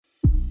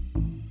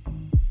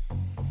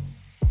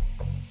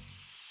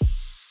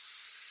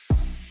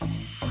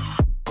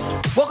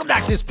Welcome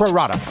to Axios Pro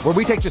Rata, where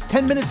we take just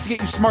 10 minutes to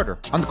get you smarter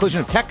on the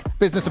collision of tech,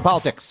 business, and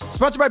politics.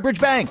 Sponsored by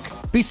Bridge Bank.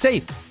 Be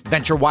safe.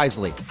 Venture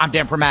wisely. I'm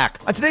Dan Primack.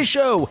 On today's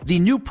show, the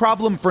new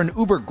problem for an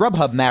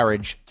Uber-Grubhub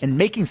marriage and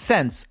making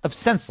sense of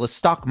senseless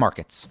stock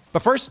markets.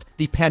 But first,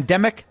 the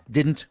pandemic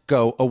didn't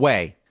go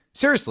away.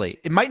 Seriously,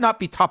 it might not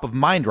be top of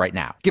mind right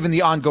now, given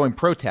the ongoing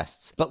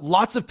protests, but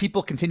lots of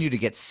people continue to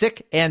get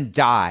sick and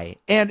die.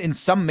 And in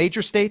some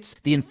major states,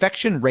 the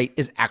infection rate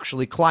is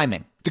actually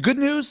climbing. The good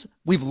news?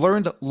 We've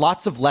learned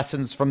lots of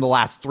lessons from the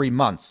last 3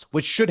 months,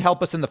 which should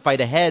help us in the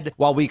fight ahead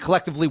while we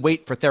collectively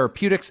wait for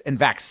therapeutics and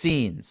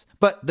vaccines.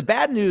 But the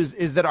bad news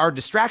is that our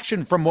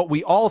distraction from what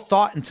we all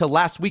thought until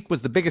last week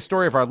was the biggest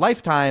story of our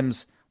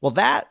lifetimes, well,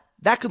 that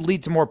could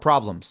lead to more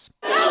problems.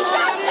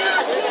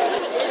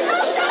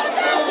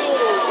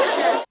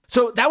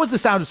 So that was the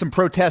sound of some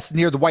protests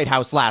near the White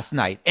House last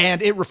night,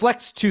 and it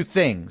reflects two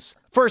things.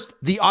 First,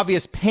 the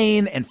obvious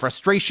pain and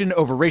frustration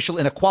over racial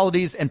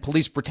inequalities and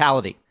police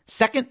brutality.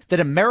 Second, that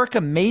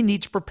America may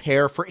need to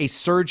prepare for a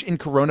surge in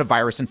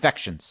coronavirus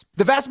infections.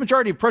 The vast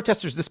majority of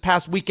protesters this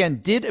past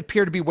weekend did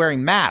appear to be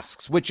wearing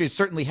masks, which is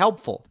certainly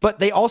helpful, but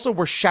they also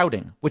were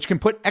shouting, which can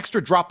put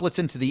extra droplets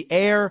into the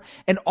air,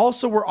 and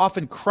also were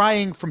often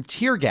crying from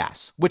tear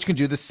gas, which can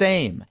do the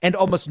same. And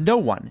almost no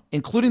one,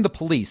 including the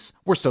police,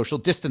 were social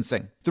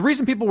distancing. The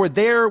reason people were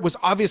there was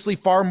obviously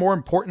far more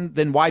important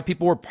than why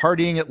people were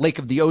partying at Lake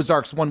of the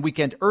Ozarks one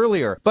weekend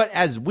earlier. But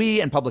as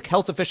we and public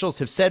health officials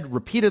have said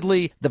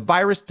repeatedly, the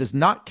virus does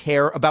not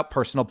care about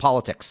personal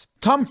politics.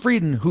 Tom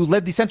Frieden, who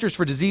led the Centers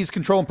for Disease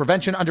Control and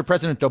Prevention under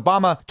President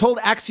Obama, told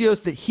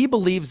Axios that he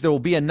believes there will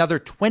be another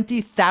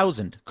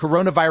 20,000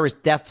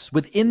 coronavirus deaths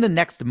within the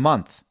next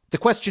month. The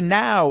question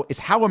now is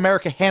how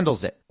America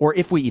handles it, or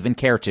if we even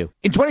care to.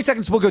 In 20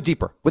 seconds, we'll go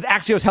deeper with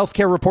Axios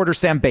healthcare reporter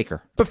Sam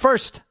Baker. But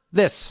first,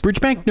 this. Bridge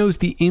Bank knows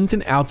the ins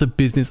and outs of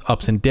business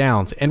ups and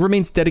downs and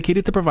remains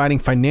dedicated to providing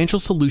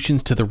financial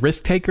solutions to the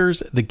risk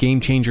takers, the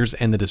game changers,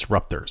 and the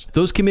disruptors.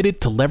 Those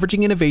committed to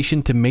leveraging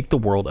innovation to make the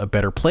world a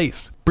better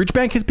place. Bridge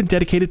Bank has been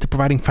dedicated to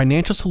providing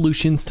financial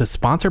solutions to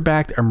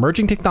sponsor-backed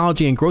emerging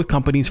technology and growth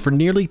companies for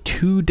nearly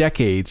 2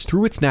 decades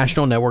through its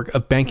national network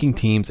of banking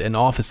teams and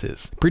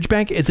offices. Bridge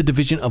Bank is a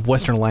division of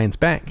Western Alliance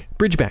Bank.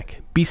 Bridge Bank.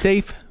 Be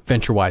safe,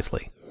 venture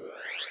wisely.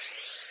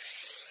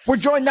 We're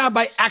joined now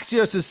by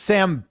Axios'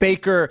 Sam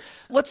Baker.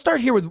 Let's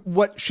start here with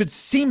what should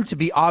seem to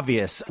be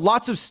obvious.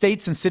 Lots of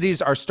states and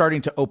cities are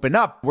starting to open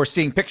up. We're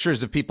seeing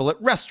pictures of people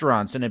at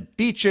restaurants and at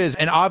beaches,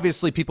 and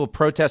obviously people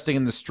protesting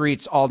in the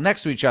streets all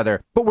next to each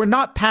other. But we're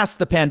not past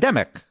the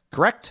pandemic,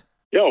 correct?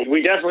 No,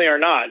 we definitely are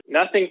not.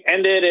 Nothing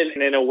ended,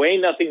 and in a way,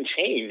 nothing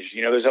changed.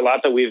 There's a lot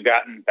that we've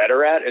gotten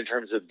better at in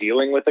terms of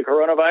dealing with the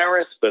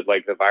coronavirus, but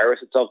the virus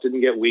itself didn't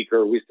get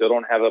weaker. We still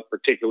don't have a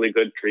particularly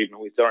good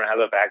treatment. We still don't have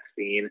a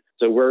vaccine.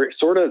 So we're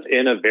sort of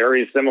in a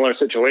very similar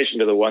situation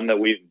to the one that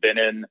we've been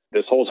in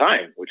this whole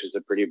time, which is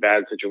a pretty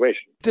bad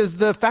situation. Does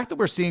the fact that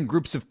we're seeing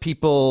groups of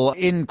people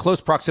in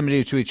close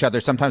proximity to each other,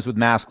 sometimes with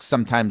masks,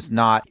 sometimes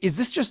not, is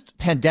this just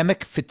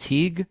pandemic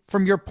fatigue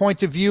from your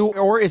point of view,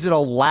 or is it a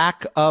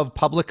lack of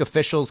public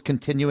officials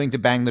continuing to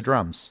bang the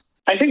drums?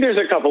 I think there's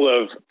a couple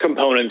of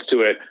components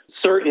to it.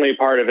 Certainly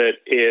part of it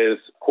is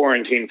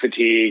quarantine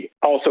fatigue.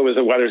 Also, as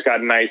the weather's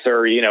gotten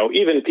nicer,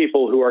 even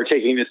people who are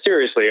taking this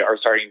seriously are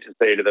starting to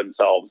say to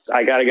themselves,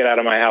 I got to get out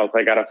of my house.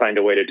 I got to find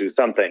a way to do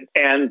something.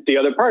 And the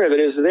other part of it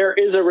is there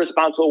is a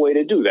responsible way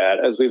to do that.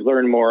 As we've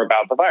learned more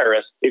about the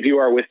virus, if you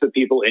are with the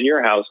people in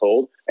your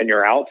household and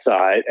you're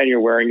outside and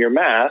you're wearing your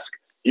mask,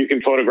 you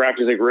can photograph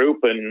as a group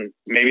and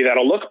maybe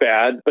that'll look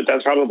bad, but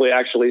that's probably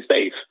actually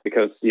safe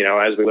because,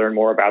 as we learn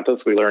more about this,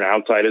 we learn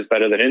outside is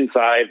better than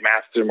inside.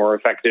 Masks are more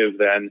effective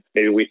than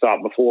maybe we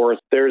thought before.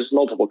 There's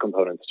multiple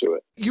components to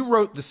it. You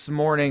wrote this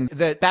morning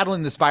that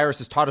battling this virus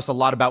has taught us a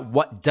lot about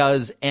what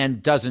does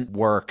and doesn't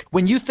work.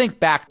 When you think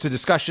back to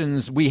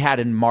discussions we had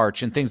in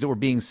March and things that were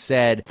being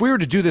said, if we were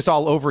to do this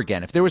all over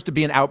again, if there was to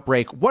be an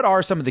outbreak, what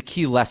are some of the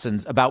key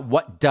lessons about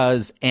what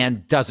does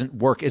and doesn't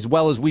work as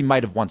well as we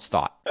might have once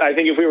thought? I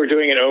think if we were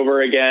doing it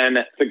over again,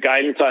 the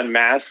guidance on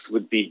masks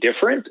would be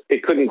different.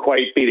 It couldn't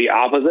quite be the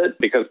opposite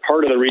because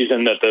part of the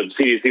reason that the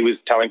CDC was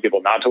telling people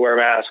not to wear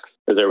masks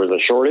is there was a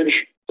shortage.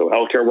 So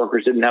healthcare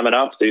workers didn't have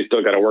enough. So you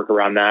still got to work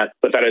around that.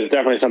 But that is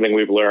definitely something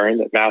we've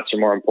learned, that masks are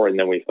more important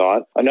than we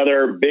thought.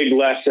 Another big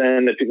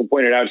lesson that people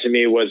pointed out to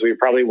me was we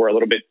probably were a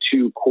little bit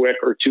too quick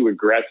or too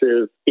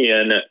aggressive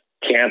in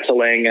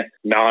canceling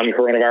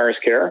non-coronavirus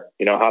care.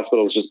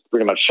 Hospitals just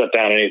pretty much shut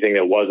down anything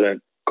that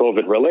wasn't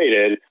COVID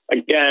related.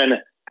 Again,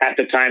 at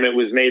the time it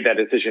was made, that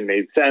decision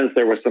made sense.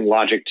 There was some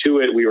logic to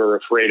it. We were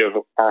afraid of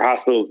our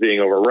hospitals being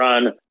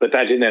overrun, but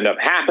that didn't end up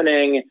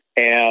happening.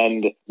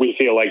 And we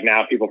feel like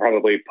now people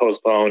probably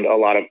postponed a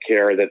lot of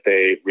care that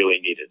they really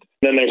needed.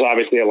 Then there's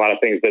obviously a lot of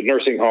things that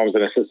nursing homes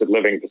and assisted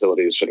living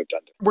facilities should have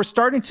done. We're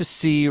starting to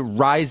see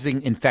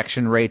rising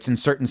infection rates in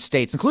certain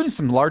states, including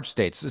some large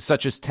states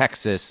such as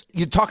Texas.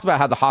 You talked about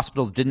how the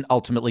hospitals didn't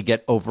ultimately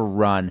get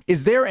overrun.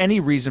 Is there any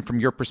reason from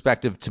your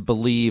perspective to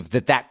believe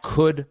that that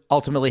could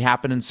ultimately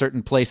happen in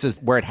certain places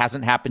where it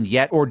hasn't happened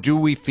yet? Or do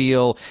we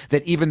feel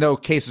that even though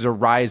cases are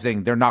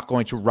rising, they're not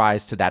going to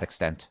rise to that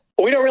extent?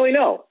 We don't really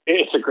know.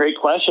 It's a great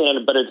question,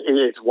 but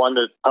it's one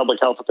that public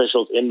health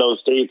officials in those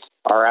states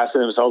are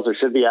asking themselves or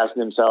should be asking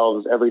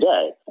themselves every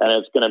day. And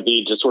it's going to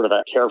be just sort of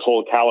a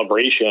careful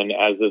calibration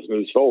as this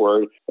moves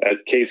forward. As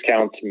case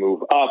counts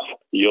move up,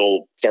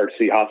 you'll start to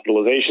see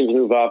hospitalizations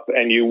move up,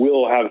 and you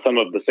will have some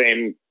of the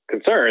same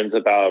concerns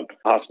about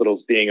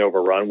hospitals being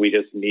overrun. We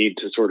just need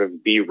to sort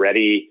of be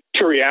ready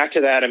to react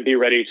to that and be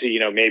ready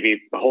to, maybe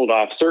hold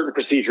off certain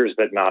procedures,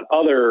 but not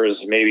others,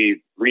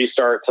 maybe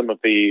restart some of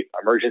the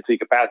emergency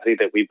capacity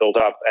that we built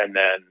up and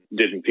then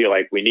didn't feel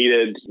like we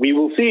needed. We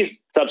will see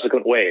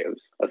subsequent waves,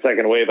 a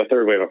second wave, a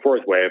third wave, a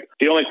fourth wave.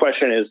 The only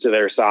question is to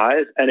their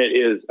size, and it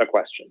is a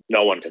question.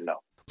 No one can know.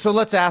 So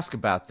let's ask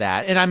about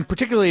that. And I'm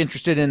particularly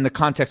interested in the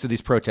context of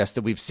these protests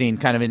that we've seen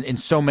kind of in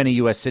so many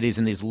U.S. cities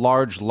in these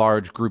large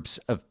groups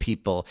of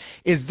people.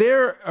 Is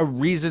there a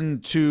reason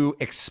to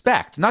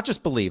expect, not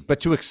just believe, but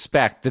to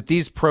expect that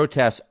these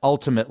protests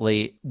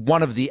ultimately,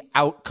 one of the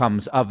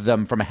outcomes of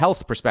them from a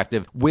health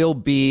perspective will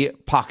be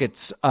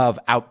pockets of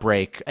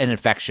outbreak and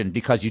infection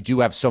because you do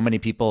have so many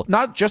people,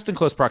 not just in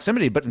close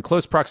proximity, but in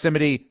close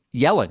proximity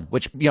yelling,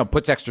 which,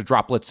 puts extra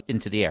droplets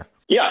into the air?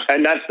 Yeah,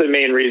 and that's the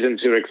main reason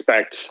to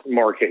expect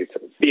more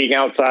cases. Being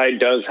outside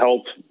does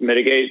help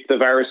mitigate the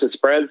virus's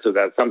spread, so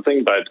that's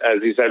something. But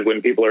as you said,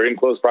 when people are in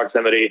close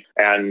proximity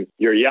and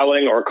you're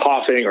yelling or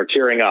coughing or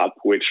tearing up,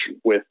 which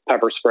with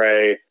pepper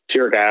spray,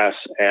 tear gas,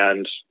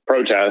 and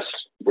protests,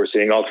 we're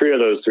seeing all three of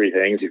those three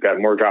things. You've got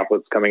more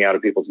droplets coming out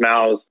of people's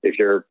mouths. If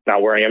you're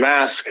not wearing a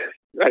mask,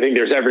 I think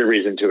there's every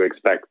reason to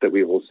expect that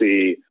we will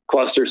see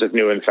clusters of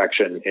new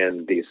infection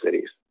in these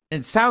cities.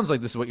 It sounds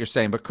like this is what you're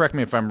saying, but correct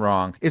me if I'm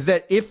wrong, is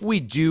that if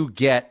we do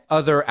get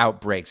other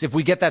outbreaks, if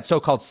we get that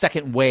so-called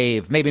second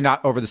wave, maybe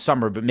not over the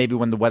summer, but maybe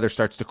when the weather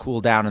starts to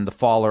cool down in the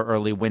fall or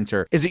early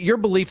winter, is it your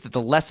belief that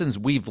the lessons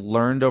we've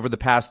learned over the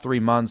past 3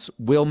 months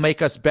will make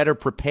us better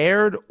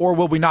prepared, or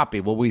will we not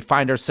be? Will we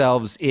find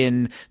ourselves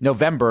in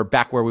November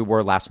back where we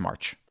were last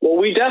March? Well,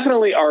 we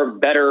definitely are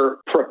better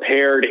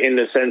prepared in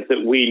the sense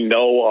that we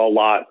know a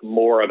lot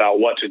more about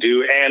what to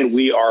do, and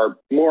we are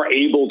more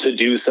able to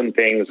do some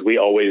things we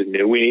always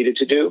knew we needed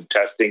to do,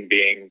 testing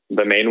being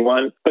the main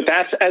one. But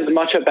that's as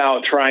much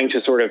about trying to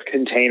sort of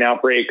contain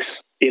outbreaks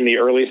in the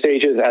early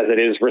stages as it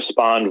is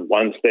respond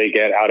once they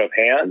get out of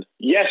hand.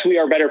 Yes, we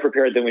are better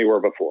prepared than we were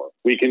before.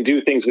 We can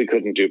do things we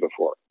couldn't do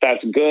before.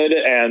 That's good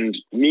and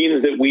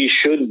means that we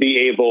should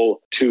be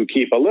able to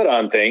keep a lid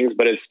on things,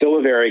 but it's still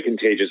a very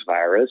contagious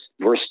virus.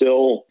 We're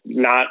still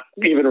not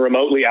even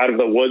remotely out of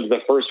the woods. The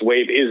first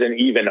wave isn't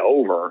even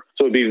over.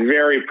 So it'd be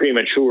very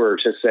premature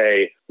to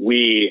say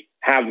we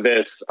have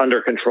this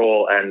under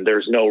control and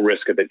there's no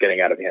risk of it getting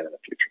out of hand in the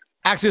future.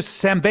 Axios'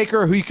 Sam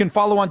Baker, who you can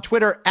follow on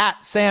Twitter at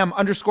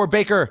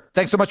Sam_Baker.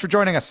 Thanks so much for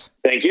joining us.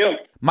 Thank you.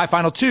 My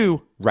final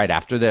two right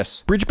after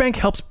this. Bridgebank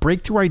helps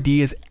breakthrough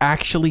ideas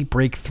actually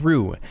break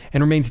through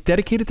and remains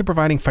dedicated to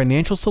providing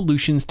financial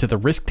solutions to the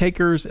risk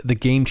takers, the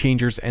game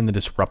changers, and the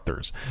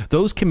disruptors,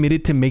 those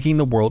committed to making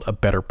the world a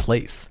better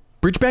place.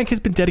 Bridgebank has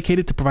been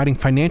dedicated to providing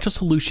financial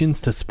solutions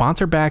to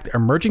sponsor-backed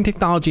emerging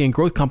technology and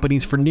growth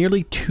companies for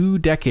nearly 2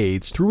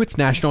 decades through its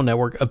national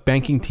network of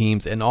banking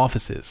teams and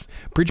offices.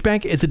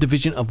 Bridgebank is a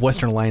division of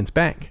Western Alliance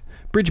Bank.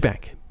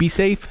 Bridgebank. Be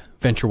safe,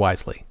 venture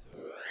wisely.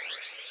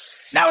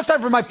 Now it's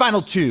time for my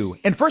final two.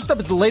 And first up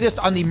is the latest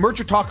on the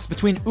merger talks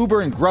between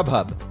Uber and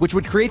Grubhub, which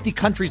would create the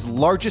country's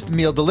largest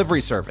meal delivery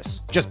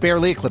service, just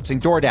barely eclipsing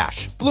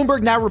DoorDash.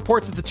 Bloomberg now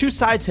reports that the two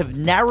sides have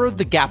narrowed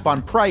the gap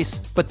on price,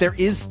 but there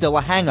is still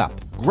a hang-up.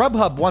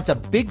 Grubhub wants a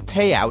big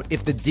payout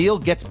if the deal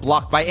gets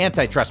blocked by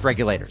antitrust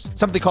regulators,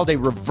 something called a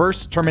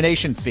reverse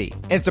termination fee.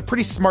 And it's a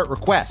pretty smart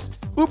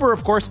request. Uber,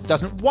 of course,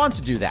 doesn't want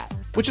to do that,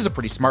 which is a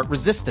pretty smart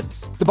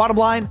resistance. The bottom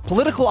line,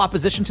 political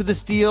opposition to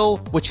this deal,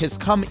 which has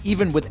come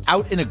even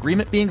without an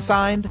agreement being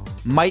signed,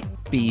 might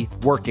be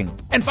working.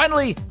 And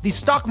finally, the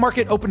stock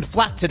market opened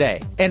flat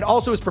today and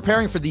also is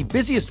preparing for the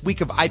busiest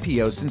week of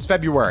IPOs since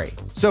February.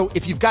 So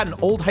if you've got an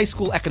old high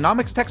school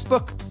economics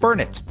textbook,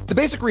 burn it. The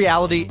basic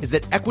reality is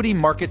that equity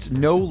markets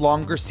no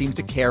longer seem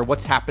to care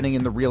what's happening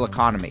in the real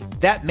economy.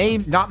 That may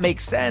not make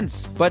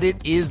sense, but it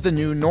is the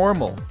new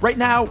normal. Right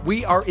now,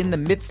 we are in the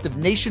midst of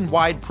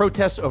nationwide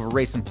protests over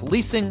race and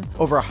policing.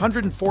 Over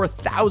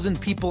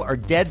 104,000 people are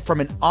dead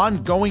from an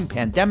ongoing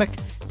pandemic.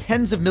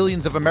 Tens of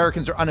millions of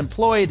Americans are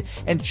unemployed,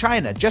 and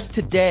China just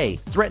today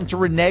threatened to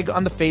renege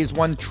on the Phase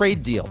 1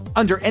 trade deal.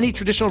 Under any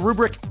traditional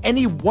rubric,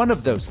 any one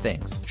of those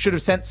things should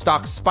have sent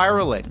stocks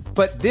spiraling.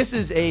 But this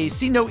is a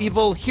see no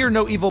evil, hear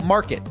no evil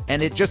market,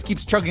 and it just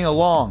keeps chugging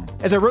along.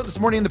 As I wrote this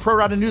morning in the Pro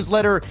Rata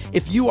newsletter,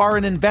 if you are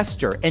an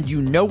investor and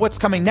you know what's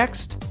coming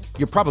next,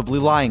 you're probably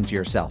lying to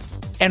yourself.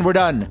 And we're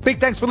done. Big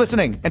thanks for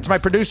listening. And to my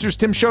producers,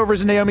 Tim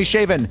Shovers and Naomi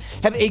Shavin,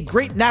 have a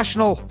great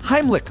National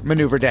Heimlich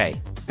Maneuver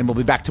Day. And we'll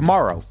be back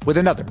tomorrow with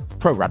another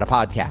Pro Rata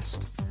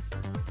podcast.